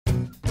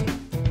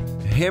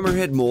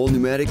HammerHead Mole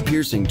pneumatic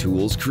piercing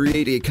tools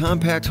create a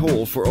compact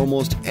hole for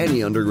almost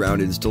any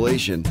underground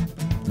installation.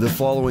 The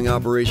following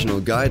operational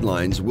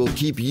guidelines will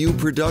keep you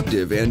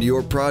productive and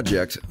your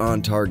project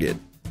on target.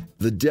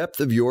 The depth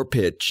of your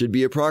pit should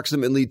be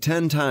approximately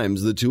 10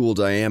 times the tool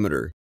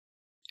diameter.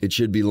 It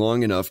should be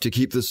long enough to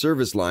keep the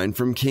service line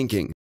from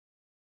kinking.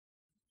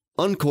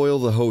 Uncoil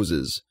the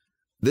hoses.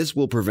 This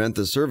will prevent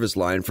the service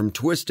line from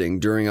twisting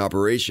during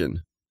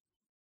operation.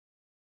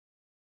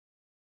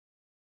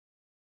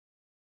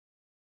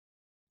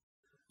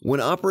 When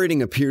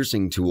operating a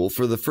piercing tool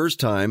for the first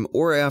time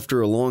or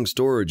after a long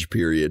storage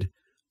period,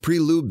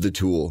 pre-lube the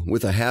tool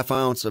with a ½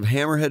 ounce of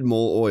HammerHead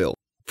Mole oil.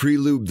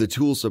 Pre-lube the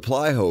tool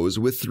supply hose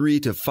with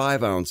 3 to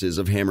 5 ounces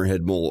of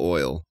HammerHead Mole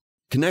oil.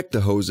 Connect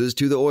the hoses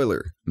to the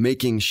oiler,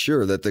 making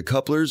sure that the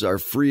couplers are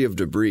free of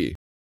debris.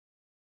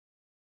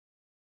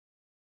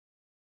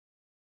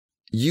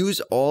 Use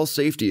all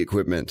safety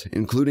equipment,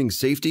 including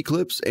safety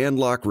clips and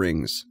lock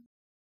rings.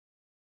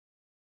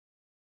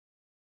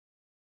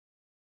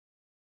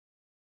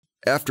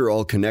 After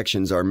all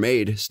connections are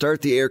made,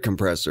 start the air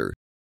compressor.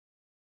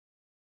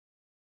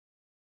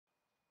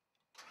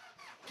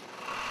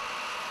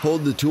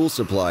 Hold the tool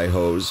supply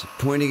hose,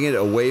 pointing it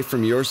away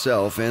from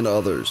yourself and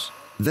others.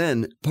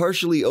 Then,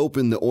 partially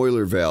open the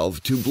oiler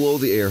valve to blow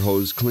the air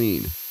hose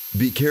clean.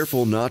 Be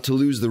careful not to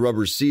lose the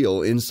rubber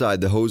seal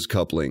inside the hose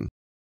coupling.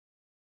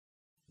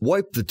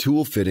 Wipe the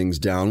tool fittings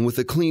down with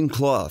a clean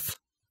cloth.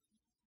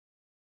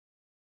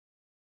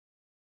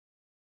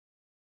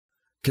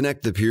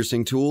 Connect the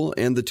piercing tool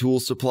and the tool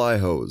supply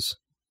hose.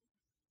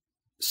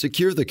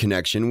 Secure the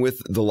connection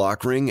with the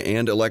lock ring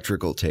and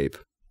electrical tape.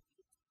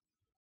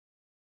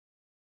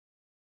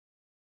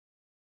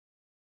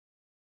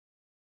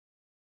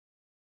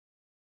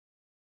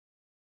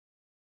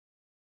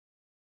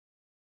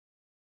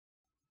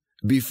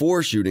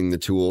 Before shooting the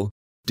tool,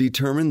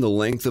 determine the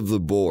length of the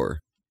bore.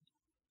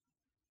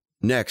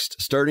 Next,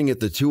 starting at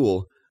the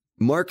tool,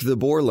 mark the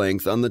bore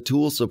length on the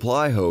tool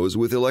supply hose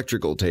with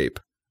electrical tape.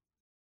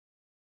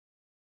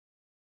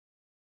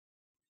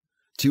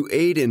 To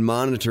aid in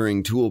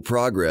monitoring tool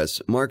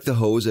progress, mark the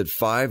hose at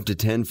 5 to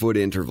 10 foot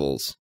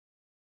intervals.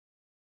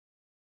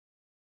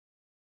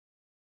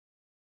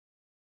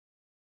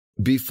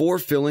 Before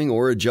filling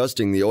or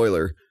adjusting the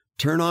oiler,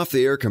 turn off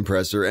the air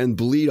compressor and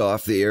bleed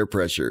off the air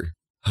pressure.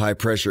 High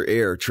pressure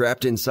air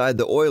trapped inside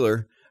the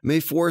oiler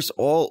may force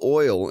all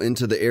oil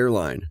into the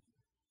airline.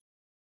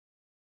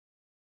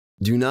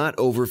 Do not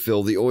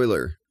overfill the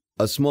oiler.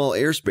 A small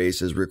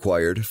airspace is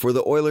required for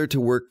the oiler to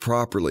work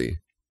properly.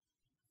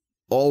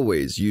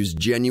 Always use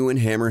genuine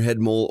HammerHead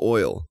Mole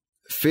oil.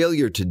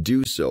 Failure to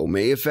do so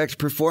may affect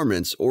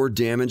performance or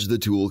damage the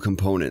tool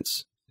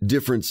components.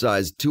 Different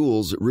sized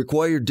tools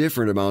require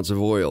different amounts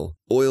of oil.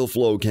 Oil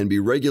flow can be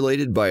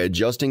regulated by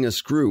adjusting a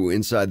screw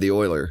inside the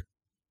oiler.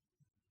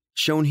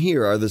 Shown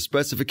here are the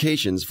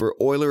specifications for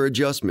oiler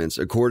adjustments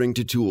according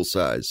to tool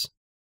size.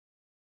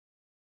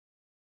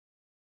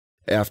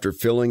 After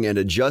filling and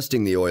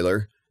adjusting the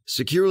oiler,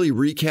 securely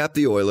recap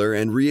the oiler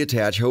and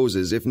reattach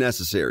hoses if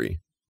necessary.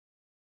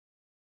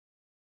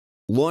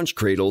 Launch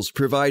cradles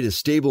provide a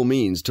stable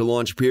means to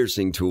launch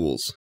piercing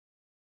tools.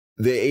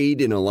 They aid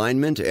in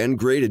alignment and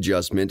grade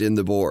adjustment in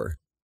the bore.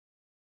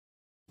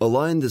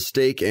 Align the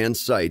stake and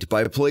sight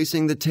by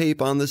placing the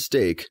tape on the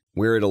stake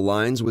where it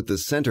aligns with the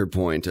center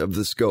point of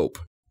the scope.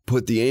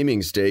 Put the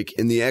aiming stake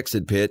in the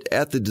exit pit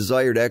at the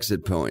desired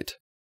exit point.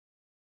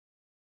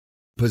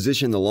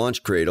 Position the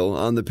launch cradle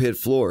on the pit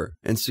floor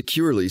and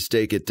securely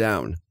stake it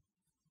down.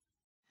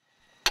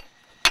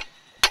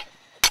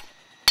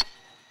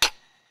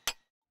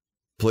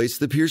 Place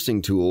the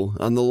piercing tool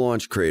on the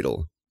launch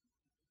cradle.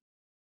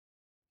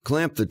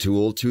 Clamp the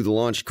tool to the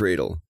launch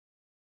cradle.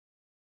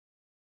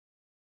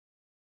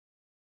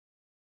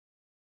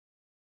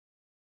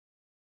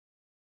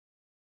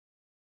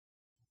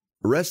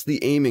 Rest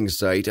the aiming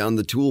sight on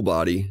the tool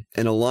body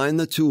and align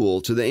the tool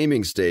to the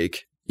aiming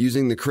stake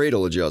using the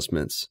cradle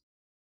adjustments.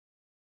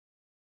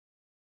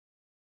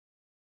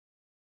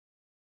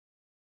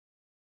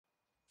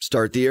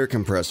 Start the air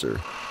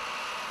compressor.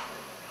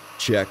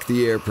 Check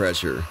the air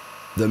pressure.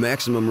 The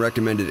maximum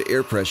recommended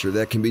air pressure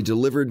that can be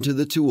delivered to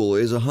the tool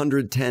is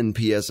 110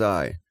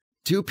 psi.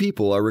 2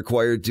 people are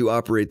required to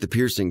operate the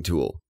piercing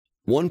tool.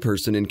 1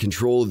 person in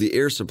control of the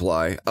air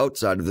supply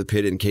outside of the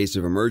pit in case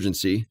of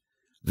emergency.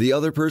 The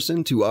other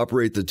person to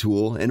operate the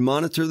tool and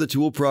monitor the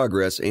tool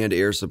progress and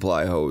air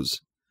supply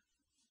hose.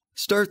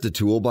 Start the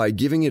tool by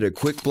giving it a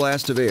quick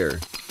blast of air,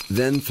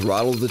 then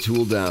throttle the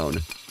tool down.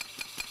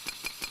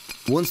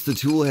 Once the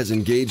tool has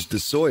engaged the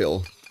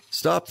soil,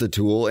 stop the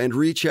tool and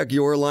recheck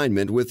your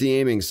alignment with the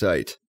aiming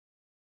sight.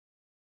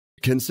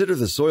 Consider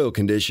the soil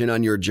condition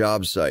on your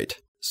job site.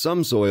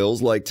 Some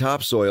soils, like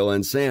topsoil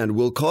and sand,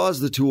 will cause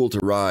the tool to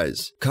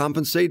rise.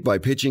 Compensate by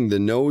pitching the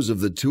nose of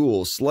the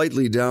tool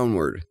slightly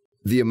downward.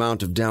 The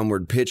amount of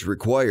downward pitch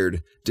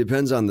required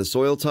depends on the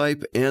soil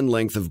type and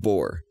length of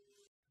bore.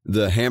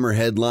 The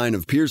HammerHead line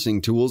of piercing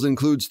tools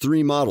includes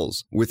 3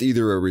 models, with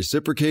either a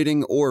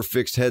reciprocating or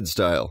fixed head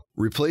style.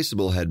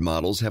 Replaceable head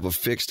models have a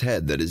fixed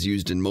head that is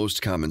used in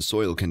most common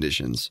soil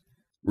conditions.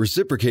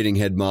 Reciprocating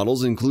head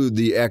models include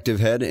the active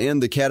head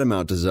and the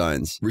catamount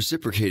designs.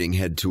 Reciprocating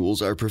head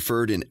tools are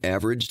preferred in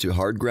average to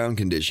hard ground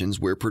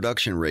conditions where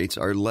production rates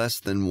are less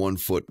than 1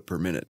 foot per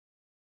minute.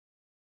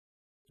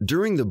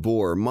 During the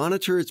bore,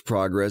 monitor its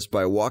progress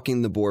by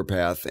walking the bore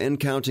path and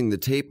counting the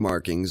tape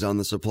markings on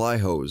the supply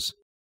hose.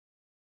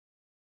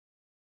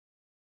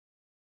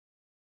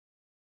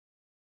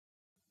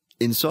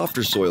 In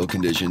softer soil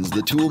conditions,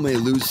 the tool may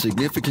lose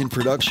significant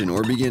production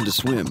or begin to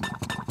swim.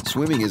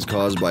 Swimming is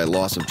caused by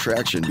loss of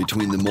traction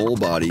between the mole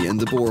body and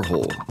the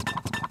borehole.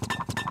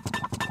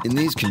 In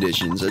these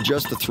conditions,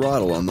 adjust the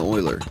throttle on the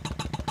oiler.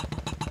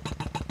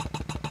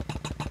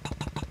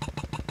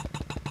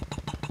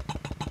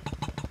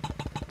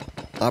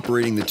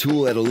 Operating the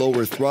tool at a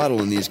lower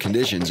throttle in these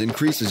conditions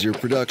increases your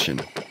production.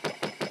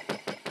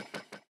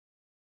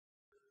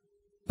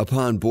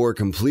 Upon bore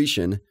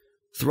completion,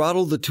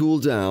 throttle the tool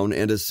down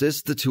and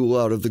assist the tool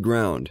out of the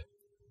ground.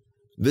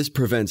 This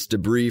prevents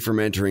debris from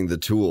entering the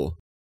tool.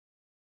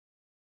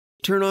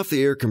 Turn off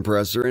the air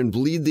compressor and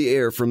bleed the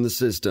air from the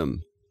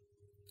system.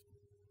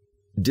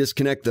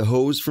 Disconnect the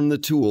hose from the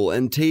tool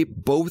and tape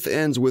both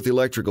ends with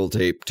electrical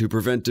tape to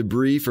prevent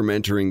debris from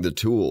entering the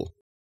tool.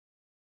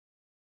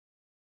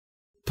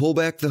 Pull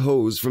back the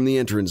hose from the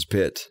entrance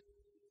pit.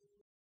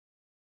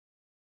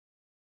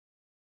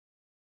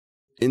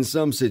 In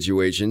some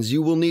situations,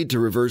 you will need to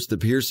reverse the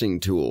piercing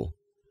tool.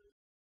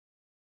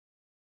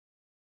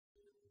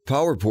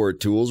 Power port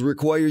tools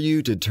require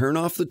you to turn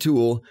off the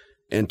tool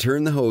and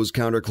turn the hose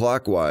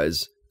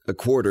counterclockwise, a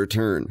quarter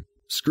turn.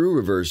 Screw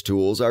reverse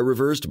tools are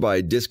reversed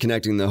by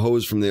disconnecting the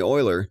hose from the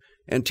oiler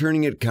and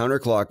turning it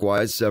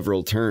counterclockwise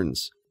several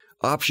turns.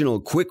 Optional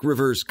quick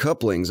reverse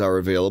couplings are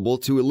available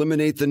to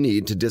eliminate the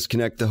need to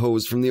disconnect the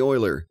hose from the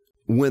oiler.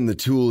 When the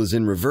tool is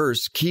in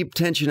reverse, keep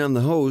tension on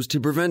the hose to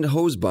prevent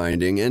hose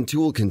binding and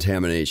tool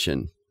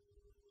contamination.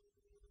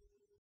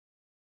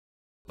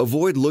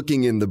 Avoid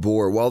looking in the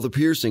bore while the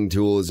piercing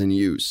tool is in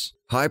use.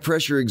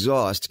 High-pressure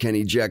exhaust can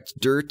eject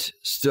dirt,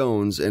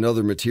 stones, and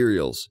other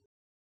materials.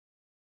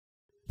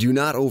 Do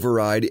not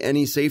override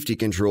any safety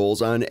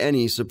controls on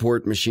any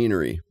support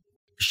machinery.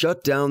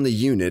 Shut down the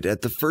unit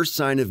at the first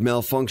sign of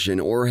malfunction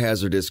or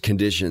hazardous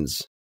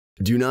conditions.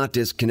 Do not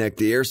disconnect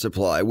the air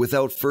supply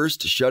without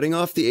first shutting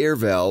off the air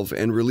valve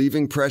and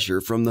relieving pressure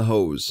from the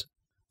hose.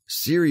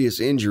 Serious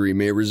injury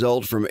may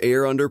result from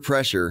air under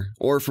pressure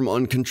or from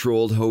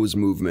uncontrolled hose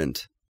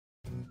movement.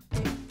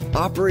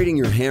 Operating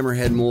your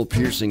HammerHead Mole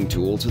piercing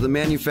tool to the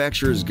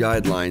manufacturer's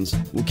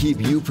guidelines will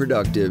keep you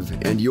productive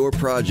and your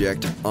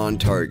project on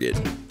target.